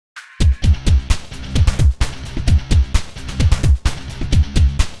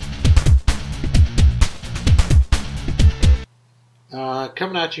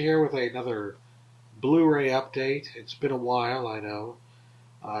Coming at you here with another Blu-ray update. It's been a while, I know.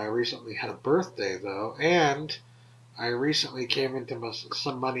 I recently had a birthday, though, and I recently came into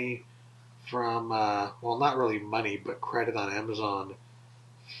some money from, well, not really money, but credit on Amazon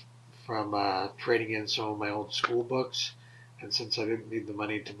from trading in some of my old school books. And since I didn't need the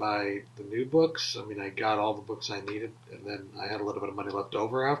money to buy the new books, I mean, I got all the books I needed, and then I had a little bit of money left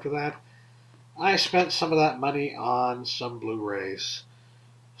over after that. I spent some of that money on some Blu-rays,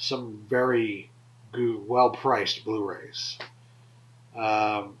 some very good, well-priced Blu-rays.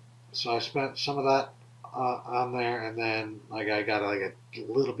 So I spent some of that on there, and then I got like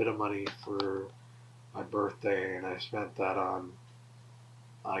a little bit of money for my birthday, and I spent that on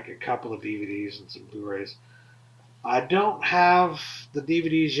like a couple of DVDs and some Blu-rays. I don't have the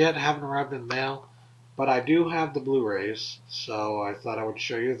DVDs yet; haven't arrived in the mail, but I do have the Blu-rays, so I thought I would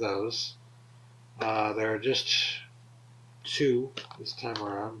show you those. There are just two this time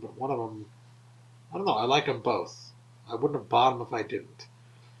around, but one of them, I don't know, I like them both. I wouldn't have bought them if I didn't.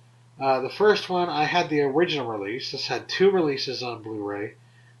 The first one, I had the original release. This had two releases on Blu-ray.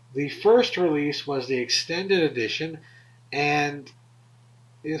 The first release was the extended edition, and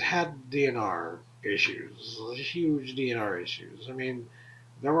it had DNR issues, huge DNR issues. I mean,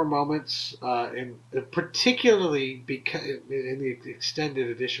 there were moments, particularly because in the extended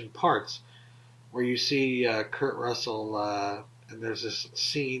edition parts, where you see Kurt Russell, and there's this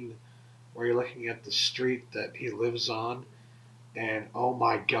scene where you're looking at the street that he lives on, and oh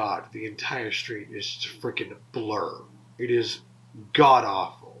my god, the entire street is just freaking blur. It is god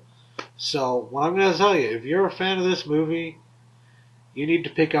awful. So, what I'm going to tell you, if you're a fan of this movie, you need to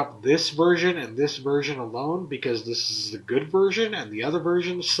pick up this version and this version alone, because this is the good version, and the other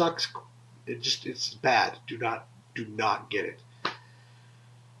version sucks. It's bad. Do not get it.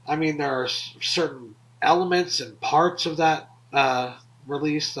 I mean, there are certain elements and parts of that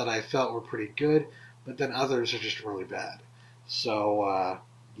release that I felt were pretty good, but then others are just really bad. So,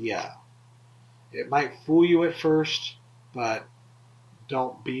 yeah. It might fool you at first, but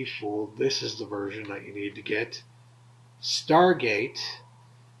don't be fooled. This is the version that you need to get. Stargate,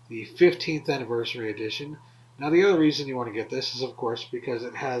 the 15th anniversary edition. Now, the other reason you want to get this is, of course, because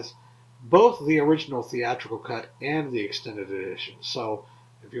it has both the original theatrical cut and the extended edition. So,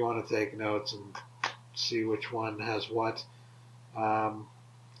 if you want to take notes and see which one has what,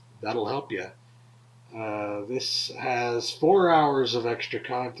 that'll help you. This has 4 hours of extra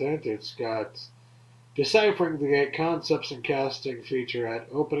content. It's got Deciphering the Gate, Concepts and Casting featurette,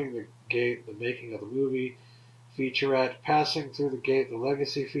 Opening the Gate, The Making of the Movie featurette, Passing Through the Gate, The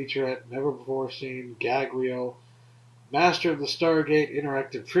Legacy featurette, Never Before Seen, Gag Reel, Master of the Stargate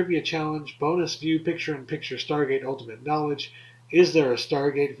Interactive Trivia Challenge, Bonus View Picture-in-Picture Stargate Ultimate Knowledge, Is There a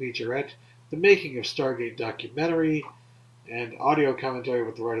Stargate featurette, The Making of Stargate documentary, and audio commentary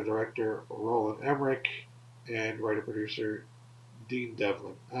with the writer-director Roland Emmerich and writer-producer Dean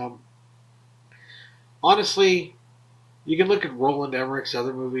Devlin. Honestly, you can look at Roland Emmerich's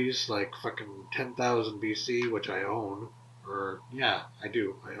other movies, like fucking 10,000 BC, which I own, or, yeah, I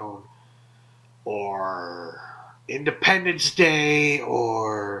do, I own, or Independence Day,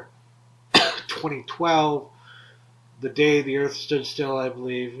 or 2012, The Day the Earth Stood Still, I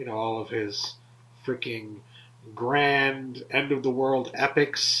believe, you know, all of his freaking grand end-of-the-world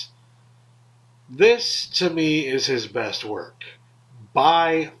epics. This, to me, is his best work.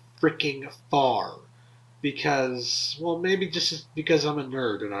 By freaking far. Because, well, maybe just because I'm a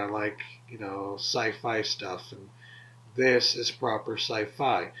nerd and I like, you know, sci-fi stuff, and this is proper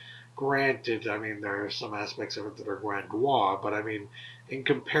sci-fi. Granted, I mean, there are some aspects of it that are grand gua, but I mean, in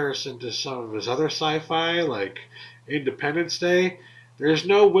comparison to some of his other sci-fi, like Independence Day, there's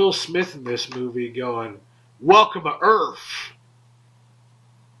no Will Smith in this movie going, "Welcome to Earth."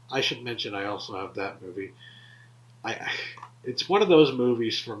 I should mention I also have that movie. It's one of those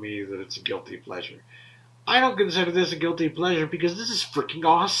movies for me that it's a guilty pleasure. I don't consider this a guilty pleasure because this is freaking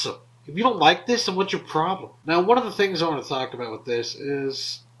awesome. If you don't like this, then what's your problem? Now, one of the things I want to talk about with this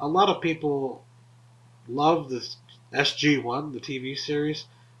is a lot of people love this SG-1, the TV series,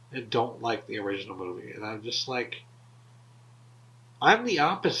 and don't like the original movie. And I'm just like, I'm the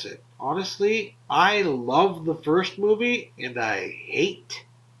opposite. Honestly, I love the first movie, and I hate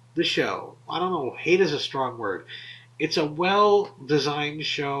the show. I don't know, hate is a strong word. It's a well-designed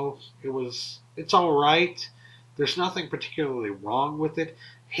show. It's alright. There's nothing particularly wrong with it.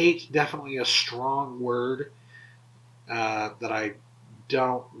 Hate, definitely a strong word that I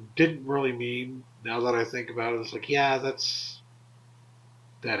didn't really mean. Now that I think about it, it's like, yeah,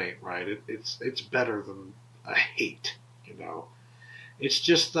 that ain't right. It's better than a hate, you know. It's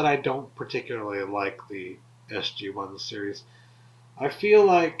just that I don't particularly like the SG-1 series. I feel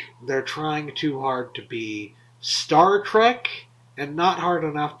like they're trying too hard to be Star Trek and not hard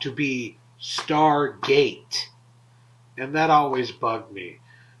enough to be Stargate. And that always bugged me.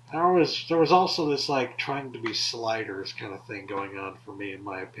 There was also this like trying to be Sliders kind of thing going on for me, in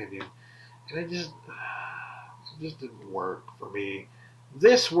my opinion, and it just didn't work for me.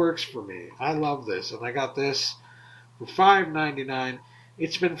 This works for me. I love this, and I got this for $5.99.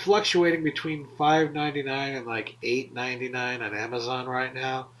 It's been fluctuating between $5.99 and like $8.99 on Amazon right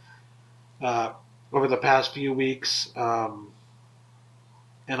now. Over the past few weeks, and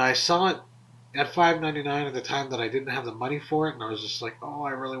I saw it at $5.99 at the time that I didn't have the money for it, and I was just like, oh,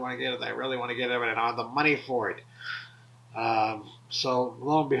 I really want to get it, I really want to get it, and I don't have the money for it. So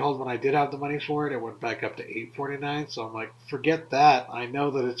lo and behold, when I did have the money for it, it went back up to $8.49. So I'm like, forget that. I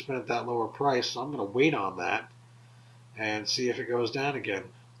know that it's been at that lower price, so I'm going to wait on that and see if it goes down again.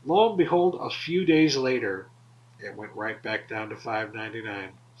 Lo and behold, a few days later, it went right back down to $5.99.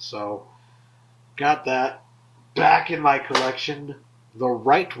 So got that back in my collection the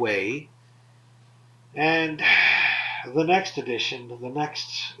right way. And the next addition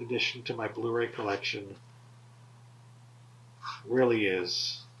to my Blu-ray collection really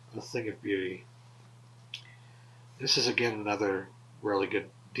is a thing of beauty. This is again another really good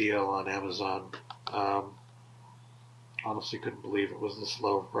deal on Amazon. Honestly couldn't believe it was this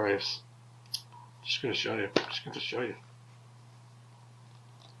low price. Just going to show you.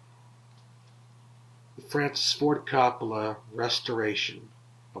 The Francis Ford Coppola restoration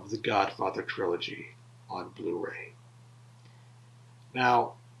of the Godfather trilogy on Blu-ray.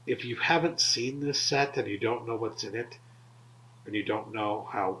 Now, if you haven't seen this set and you don't know what's in it, and you don't know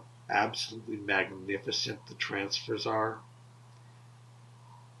how absolutely magnificent the transfers are,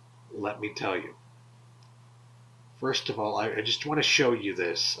 let me tell you. First of all, I just want to show you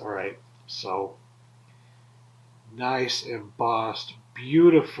this, alright? So, nice embossed,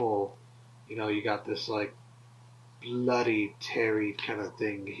 beautiful, you got this like bloody Terry kind of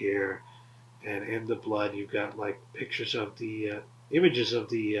thing here, and in the blood you've got like pictures of the images of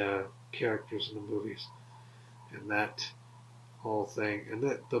the characters in the movies, and that whole thing, and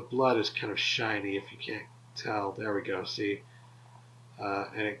the blood is kind of shiny if you can't tell. There we go, see,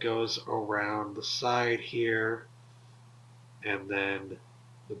 and it goes around the side here and then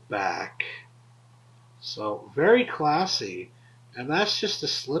the back, so very classy. And that's just a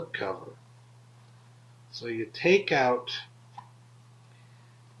slipcover. So you take out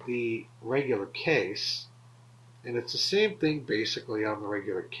the regular case, and it's the same thing basically on the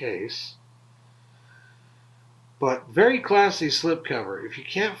regular case, but very classy slipcover. If you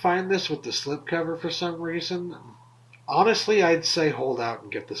can't find this with the slipcover for some reason, honestly I'd say hold out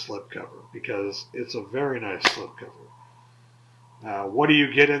and get the slipcover, because it's a very nice slipcover. What do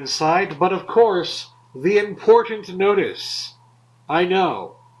you get inside? But of course, the important notice. I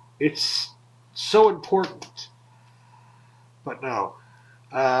know, it's so important. But no,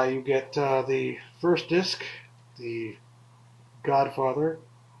 you get the first disc, the Godfather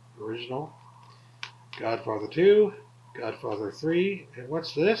original, Godfather 2, Godfather 3, and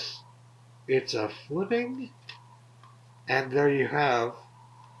what's this? It's a flipping, and there you have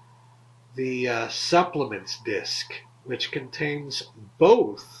the supplements disc, which contains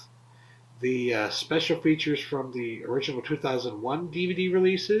both the special features from the original 2001 DVD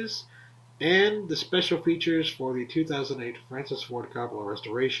releases and the special features for the 2008 Francis Ford Coppola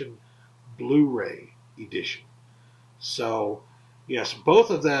Restoration Blu-ray edition. So, yes,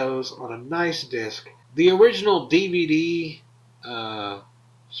 both of those on a nice disc. The original DVD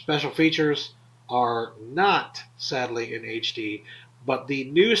special features are not, sadly, in HD, but the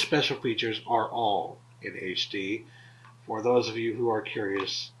new special features are all in HD, for those of you who are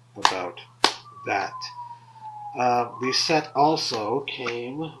curious about that. The set also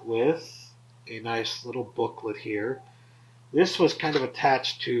came with a nice little booklet here. This was kind of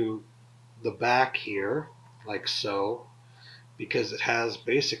attached to the back here, like so, because it has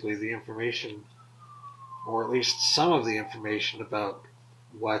basically the information, or at least some of the information about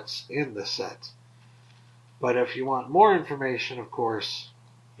what's in the set. But if you want more information, of course,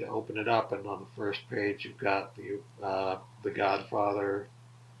 you open it up, and on the first page you've got the Godfather.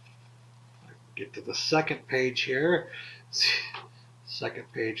 Get to the second page here.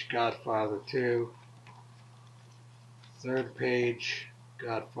 Second page, Godfather 2. Third page,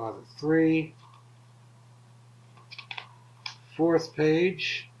 Godfather 3. Fourth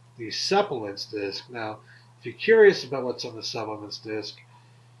page, the supplements disc. Now, if you're curious about what's on the supplements disc,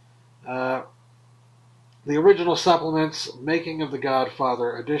 the original supplements, Making of the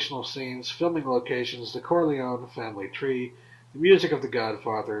Godfather, additional scenes, filming locations, the Corleone family tree, the music of the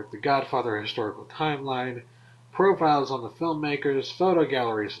Godfather historical timeline, profiles on the filmmakers, photo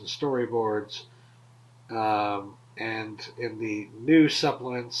galleries and storyboards, and in the new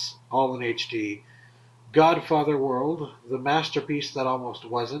supplements, all in HD, Godfather World, the masterpiece that almost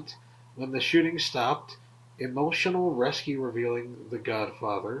wasn't, When the Shooting Stopped, emotional rescue revealing The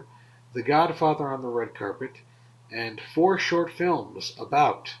Godfather on the Red Carpet, and 4 short films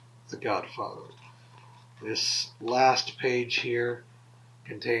about The Godfather. This last page here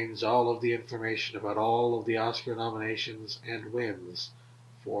contains all of the information about all of the Oscar nominations and wins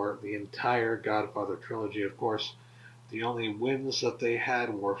for the entire Godfather trilogy. Of course, the only wins that they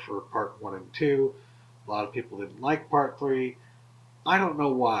had were for Part 1 and 2. A lot of people didn't like Part 3. I don't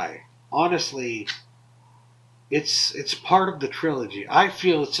know why. Honestly, it's part of the trilogy. I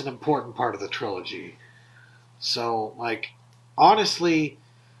feel it's an important part of the trilogy. So, like, honestly,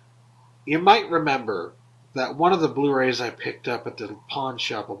 you might remember that one of the Blu-rays I picked up at the pawn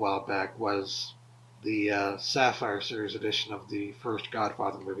shop a while back was the Sapphire Series edition of the first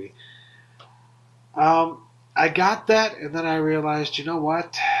Godfather movie. I got that, and then I realized, you know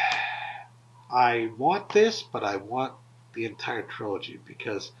what? I want this, but I want the entire trilogy,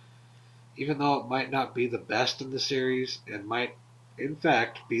 because even though it might not be the best in the series, and might, in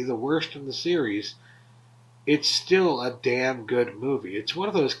fact, be the worst in the series, it's still a damn good movie. It's one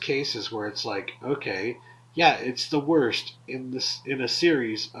of those cases where it's like, okay, yeah, it's the worst in a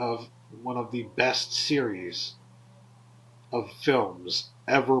series of one of the best series of films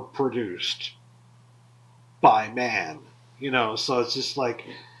ever produced by man. So it's just like,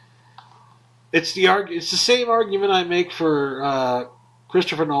 it's the same argument I make for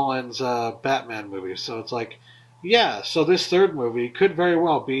Christopher Nolan's Batman movie. So it's like, yeah, so this third movie could very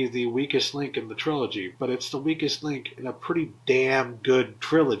well be the weakest link in the trilogy, but it's the weakest link in a pretty damn good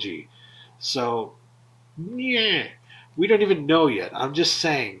trilogy. So, yeah, we don't even know yet. I'm just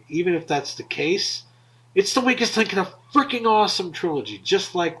saying, even if that's the case, it's the weakest link in a freaking awesome trilogy,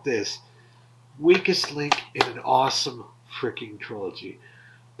 just like this. Weakest link in an awesome freaking trilogy.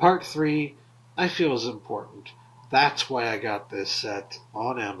 Part 3, I feel, is important. That's why I got this set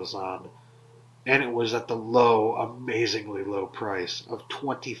on Amazon. And it was at the low, amazingly low price of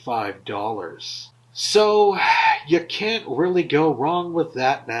 $25. So, you can't really go wrong with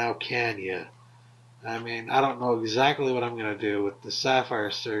that now, can you? I mean, I don't know exactly what I'm going to do with the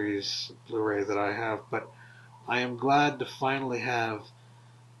Sapphire Series Blu-ray that I have, but I am glad to finally have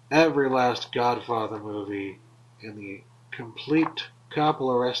every last Godfather movie in the complete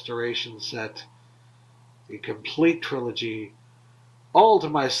Coppola restoration set, the complete trilogy, all to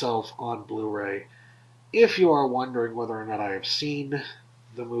myself on Blu-ray. If you are wondering whether or not I have seen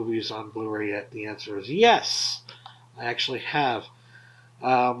the movies on Blu-ray yet, the answer is yes. I actually have.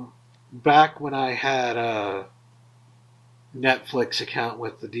 Back when I had a Netflix account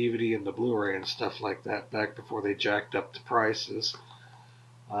with the DVD and the Blu-ray and stuff like that, back before they jacked up the prices,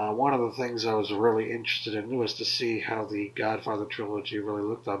 one of the things I was really interested in was to see how the Godfather trilogy really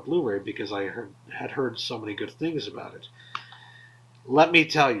looked on Blu-ray, because I had heard so many good things about it. Let me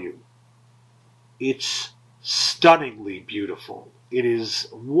tell you, it's stunningly beautiful. It is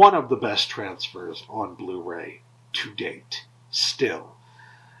one of the best transfers on Blu-ray to date, still.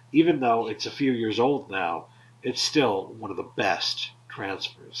 Even though it's a few years old now, it's still one of the best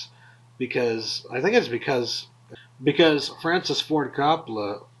transfers. I think it's because Francis Ford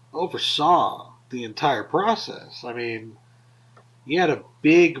Coppola oversaw the entire process. I mean, he had a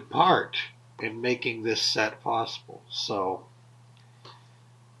big part in making this set possible. So,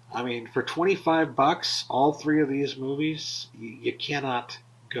 I mean, for $25, all 3 of these movies, you cannot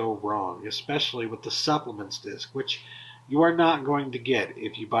go wrong, especially with the supplements disc, which you are not going to get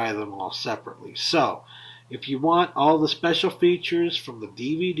if you buy them all separately. So, if you want all the special features from the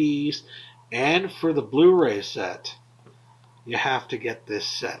DVDs and for the Blu-ray set, you have to get this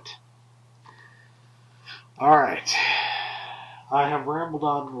set. Alright, I have rambled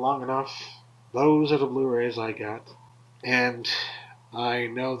on long enough. Those are the Blu-rays I got, and I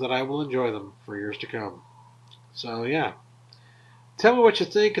know that I will enjoy them for years to come. So yeah, tell me what you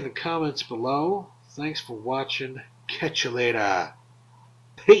think in the comments below. Thanks for watching. Catch you later.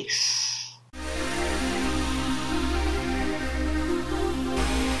 Peace.